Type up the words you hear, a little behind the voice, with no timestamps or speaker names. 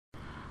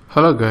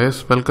Hello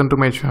guys, welcome to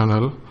my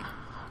channel.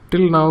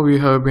 Till now we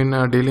have been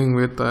dealing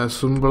with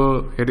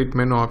simple edit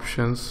menu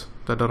options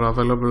that are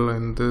available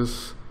in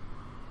this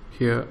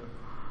here.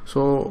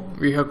 So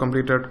we have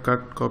completed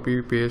cut,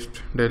 copy,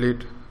 paste,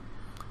 delete,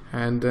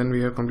 and then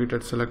we have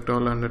completed select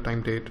all and the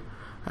time date.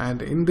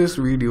 And in this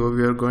video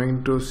we are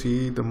going to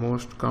see the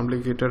most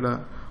complicated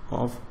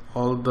of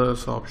all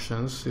those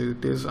options.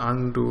 It is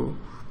undo.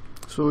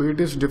 So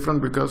it is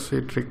different because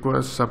it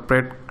requires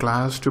separate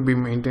class to be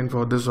maintained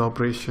for this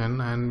operation,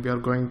 and we are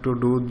going to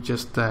do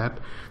just that.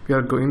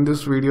 In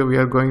this video we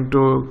are going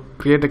to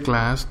create a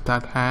class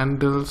that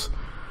handles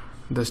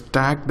the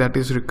stack that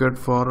is required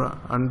for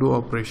undo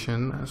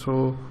operation.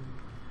 So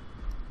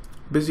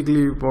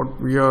basically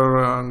what we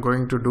are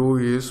going to do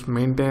is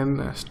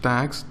maintain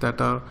stacks that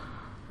are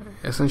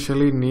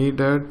essentially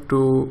needed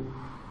to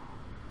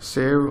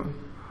save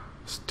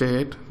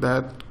state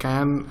that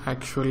can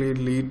actually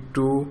lead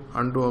to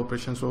undo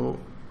operation. So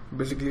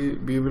basically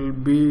we will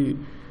be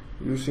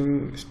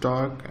using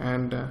stack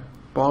and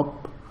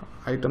pop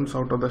items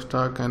out of the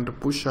stack and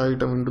push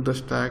item into the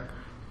stack,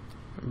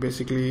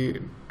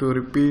 basically to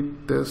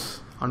repeat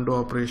this undo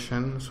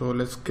operation. So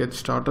let's get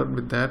started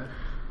with that.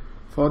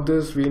 For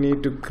this we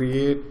need to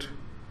create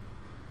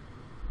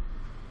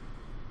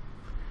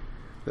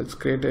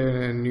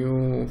a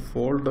new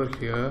folder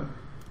here.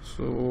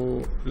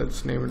 So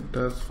let's name it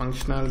as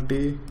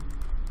functionality,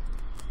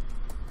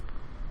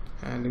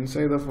 and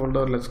inside the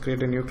folder let's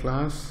create a new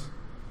class.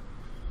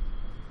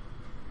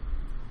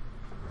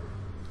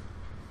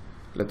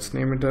 Let's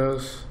name it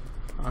as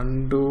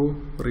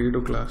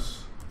UndoRedo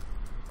class.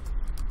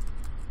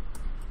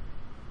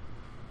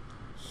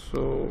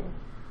 So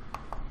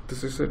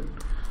this is it.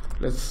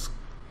 Let's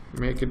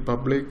make it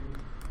public.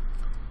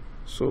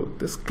 So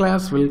this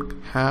class will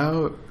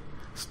have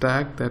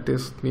stack that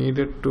is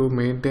needed to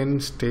maintain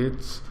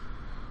states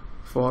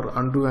for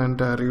undo and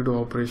redo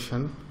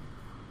operation.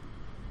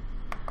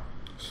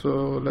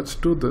 So let's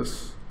do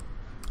this.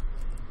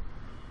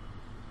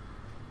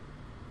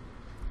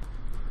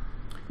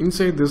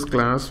 Inside this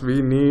class we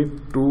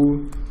need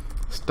two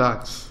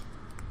stacks.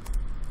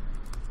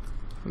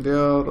 They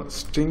are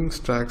string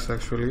stacks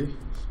actually.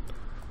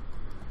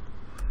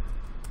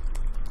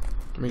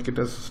 Make it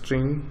as a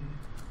string.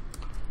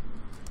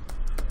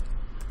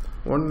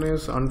 One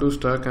is undo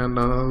stack and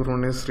another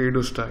one is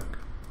redo stack.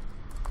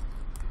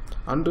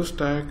 Undo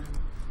stack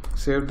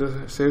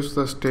saves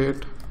the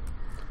state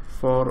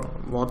for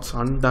what's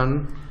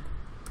undone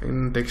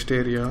in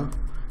textArea,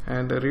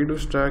 and the redo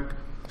stack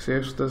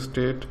saves the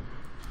state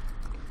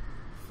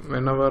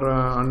whenever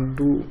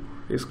undo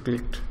is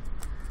clicked.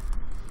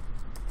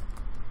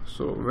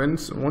 So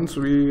once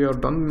we are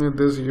done with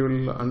this, you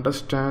will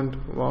understand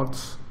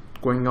what's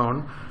going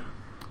on.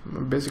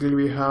 Basically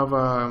we have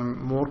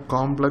more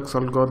complex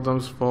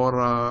algorithms for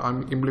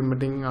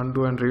implementing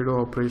undo and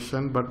redo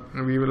operation, but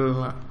we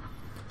will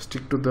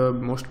stick to the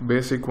most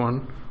basic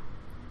one.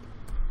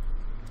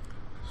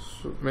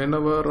 So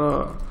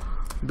whenever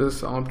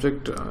this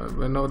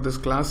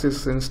class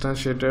is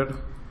instantiated,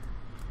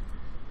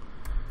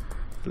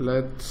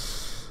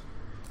 let's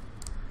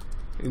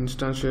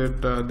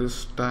instantiate this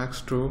stacks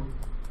too.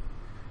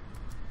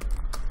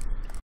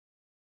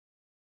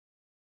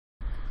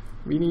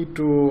 We need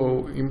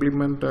to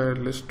implement a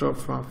list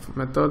of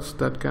methods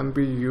that can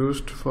be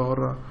used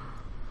for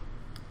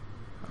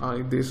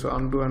this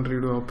undo and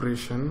redo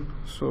operation.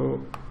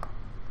 So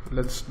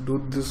let's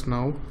do this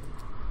now.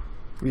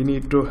 We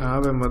need to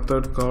have a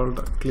method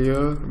called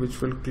clear,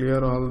 which will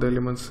clear all the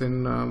elements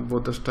in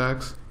both the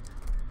stacks.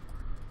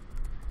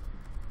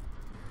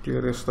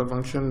 Clear is the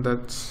function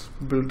that's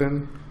built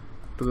in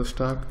to the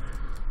stack.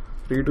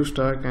 Redo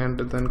stack and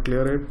then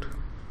clear it.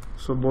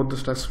 So both the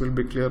stacks will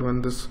be clear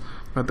when this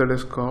method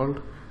is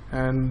called,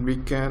 and we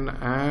can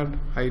add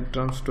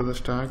items to the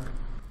stack.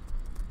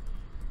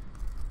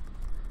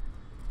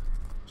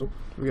 So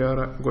we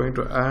are going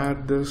to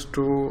add this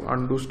to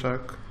undo stack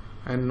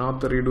and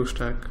not the redo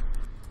stack.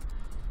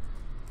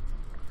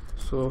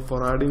 So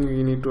for adding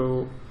we need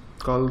to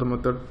call the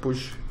method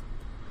push.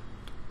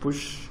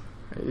 Push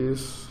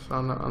is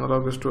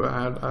analogous to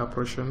add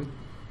operation,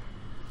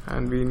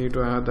 and we need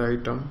to add the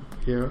item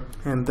here,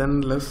 and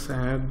then let's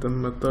add the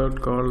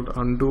method called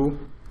undo.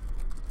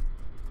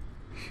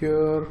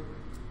 Here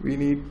we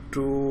need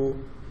to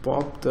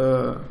pop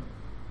the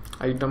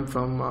item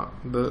from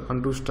the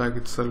undo stack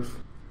itself.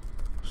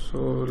 So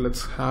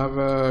let's have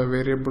a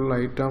variable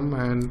item,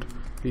 and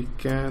we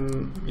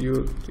can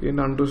use in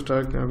undo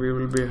stack we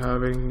will be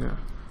having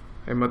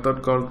a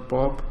method called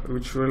pop,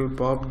 which will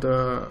pop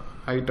the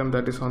item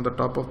that is on the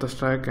top of the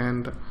stack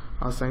and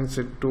assigns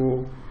it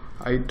to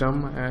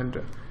item,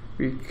 and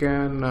we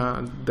can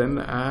then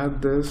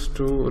add this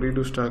to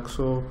redo stack.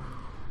 So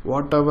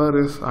whatever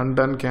is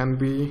undone can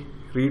be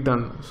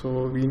redone.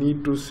 So we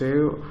need to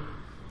save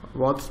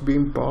what's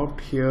being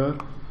popped here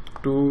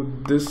to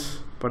this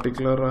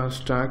particular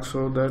stack,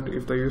 so that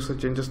if the user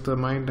changes their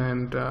mind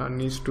and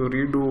needs to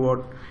redo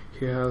what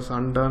he has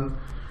undone,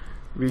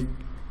 we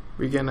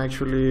can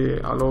actually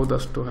allow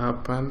this to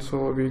happen.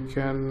 So we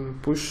can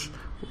push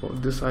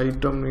this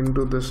item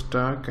into the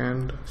stack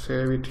and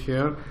save it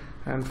here,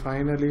 and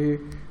finally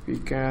we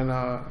can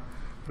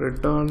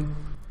return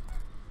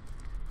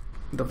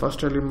the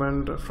first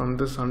element from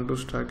this undo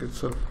stack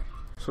itself.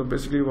 So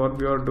basically what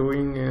we are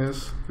doing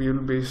is we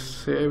will be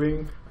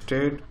saving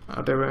state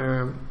at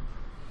a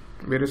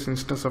various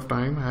instance of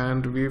time,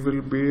 and we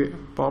will be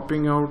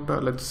popping out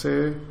let's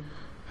say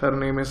her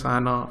name is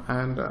Anna,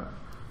 and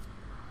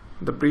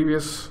the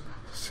previous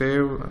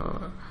string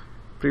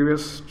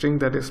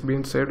that is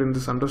being saved in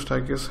this undo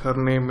stack is her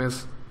name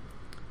is.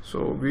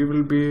 So we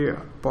will be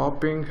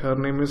popping her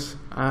name is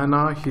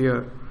Anna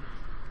here,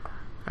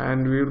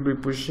 and we will be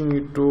pushing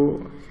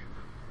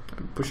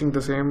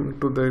the same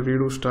to the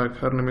redo stack,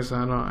 her name is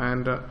Anna.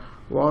 And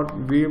what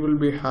we will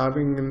be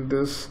having in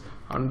this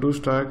undo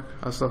stack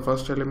as the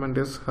first element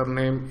is her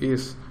name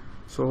is.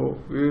 So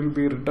we will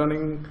be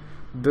returning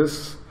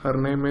this her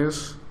name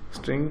is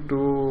string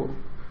to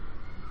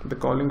the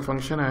calling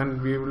function,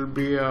 and we will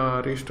be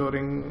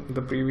restoring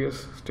the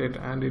previous state,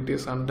 and it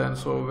is undone.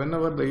 So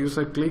whenever the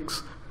user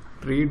clicks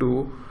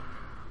redo,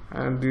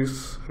 and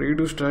this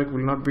redo stack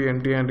will not be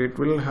empty, and it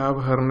will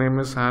have her name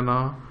is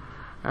Anna,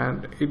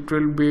 and it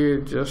will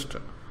be just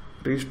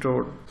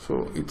restored.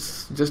 So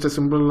it's just a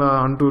simple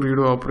undo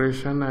redo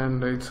operation,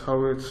 and it's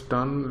how it's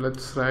done.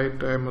 Let's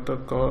write a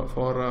method call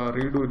for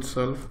redo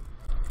itself.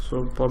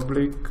 So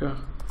public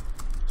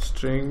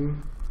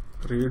string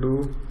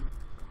redo.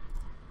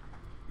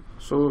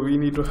 So we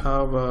need to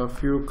have a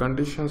few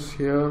conditions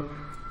here.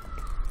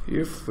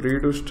 If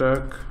redo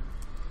stack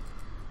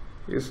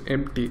is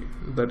empty,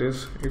 that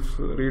is if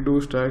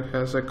redo stack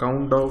has a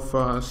count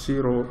of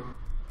 0,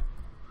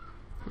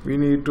 we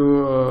need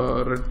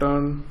to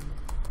return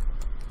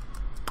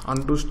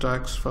undo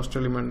stack's first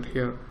element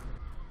here.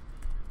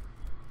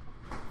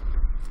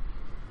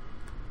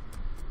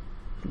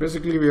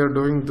 Basically we are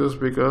doing this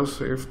because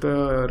if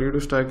the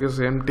redo stack is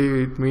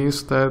empty, it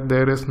means that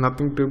there is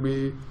nothing to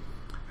be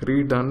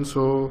redone.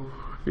 So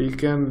we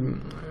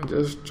can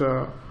just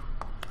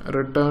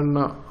return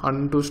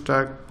undo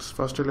stack's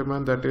first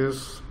element, that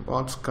is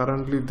what's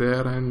currently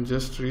there, and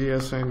just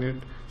reassign it.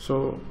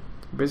 So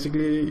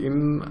basically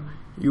in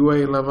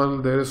UI level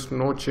there is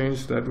no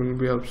change that will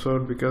be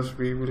observed, because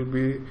we will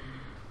be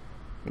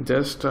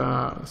just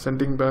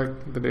sending back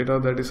the data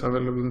that is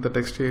available in the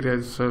text area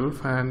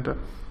itself, and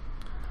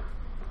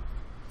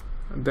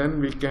then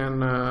we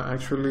can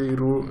actually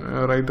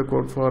write the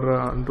code for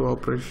redo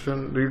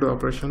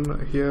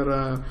operation. Here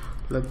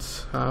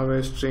let's have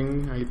a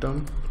string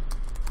item,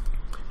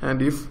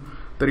 and if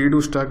the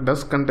redo stack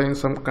does contain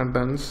some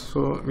contents,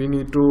 so we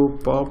need to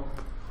pop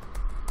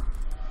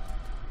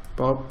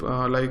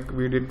like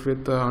we did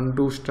with the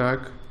undo stack.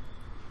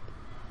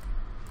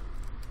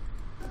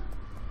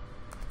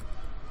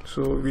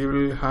 So we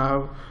will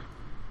have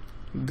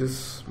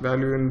this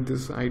value in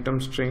this item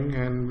string,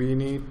 and we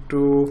need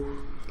to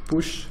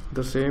push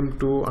the same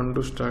to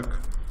undo stack.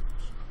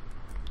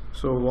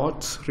 So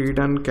what's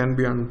redone can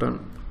be undone.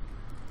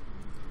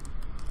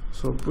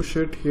 So push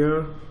it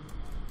here.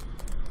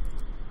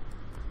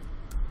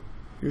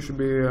 You should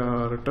be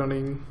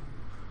returning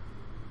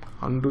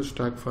undo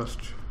stack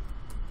first.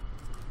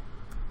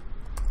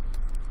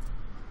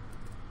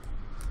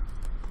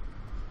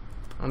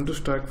 Undo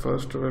stack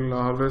first will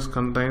always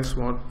contains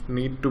what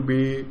need to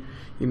be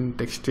in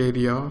text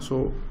area,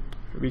 so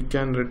we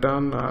can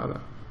return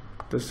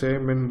the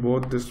same in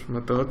both these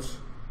methods.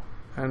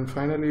 And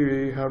finally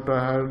we have to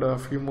add a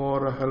few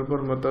more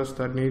helper methods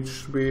that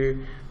needs to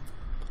be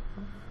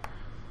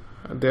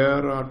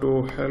there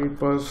to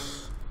help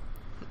us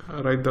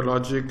write the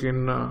logic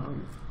in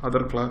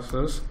other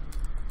classes.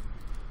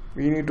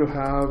 We need to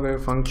have a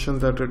function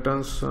that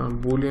returns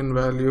boolean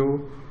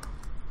value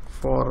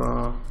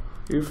for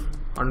if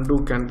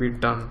undo can be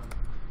done.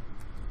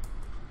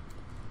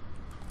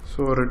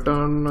 So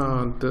return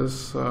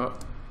this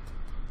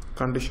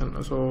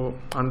condition. So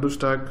undo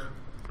stack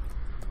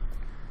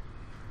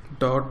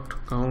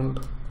dot count.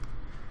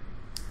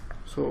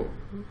 So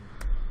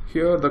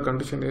here the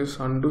condition is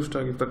undo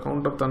stack. If the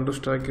count of the undo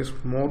stack is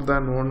more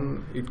than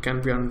 1, it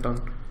can be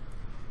undone.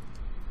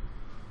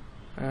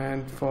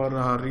 And for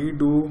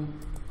redo,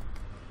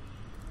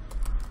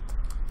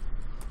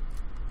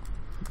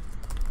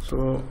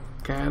 so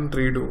can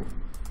redo,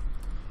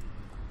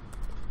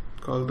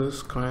 call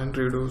this can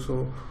redo.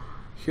 So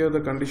here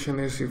the condition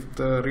is if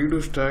the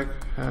redo stack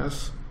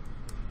has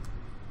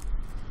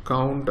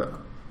count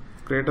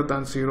greater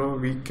than 0,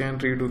 we can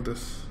redo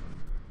this.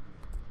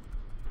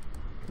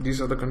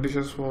 These are the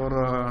conditions for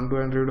undo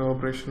and redo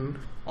operation.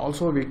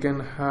 Also we can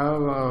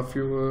have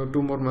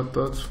two more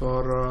methods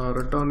for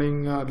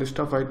returning a list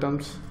of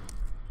items.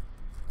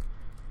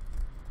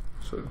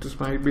 So this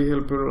might be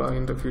helpful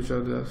in the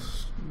future,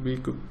 just be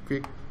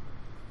quick.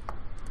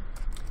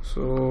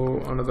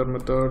 So another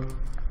method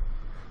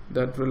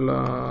that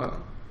will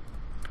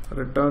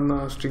return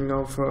a string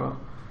of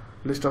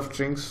list of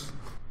strings.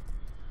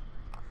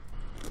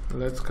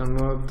 Let's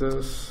convert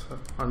this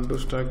undo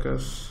stack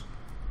as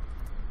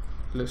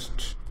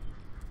list.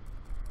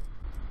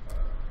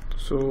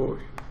 So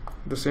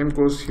the same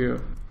goes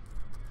here.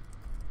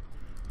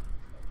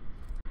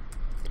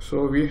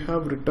 So we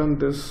have written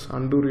this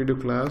UndoRedo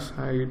class.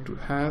 It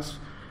has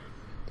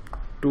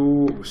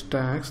two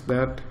stacks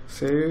that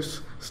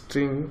saves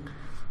string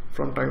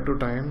from time to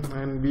time,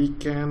 and we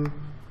can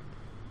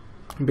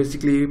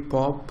basically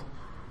pop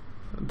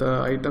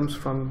the items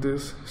from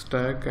this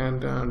stack and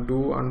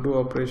do undo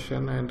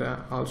operation and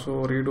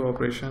also redo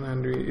operation.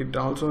 And it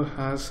also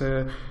has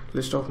a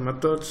list of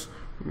methods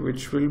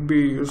which will be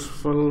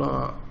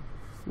useful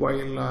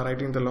while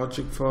writing the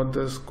logic for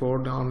this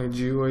code on a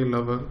GUI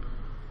level.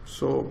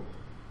 So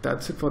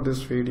that's it for this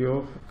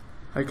video.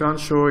 I can't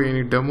show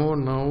any demo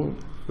now.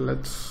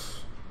 Let's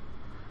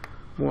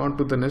move on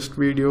to the next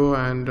video,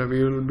 and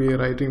we will be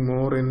writing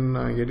more in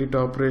edit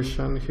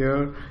operation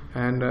here,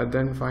 and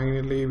then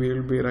finally we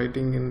will be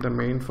writing in the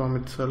main form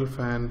itself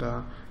and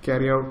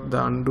carry out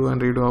the undo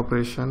and redo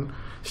operation.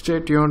 Stay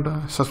tuned,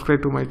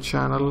 subscribe to my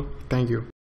channel. Thank you.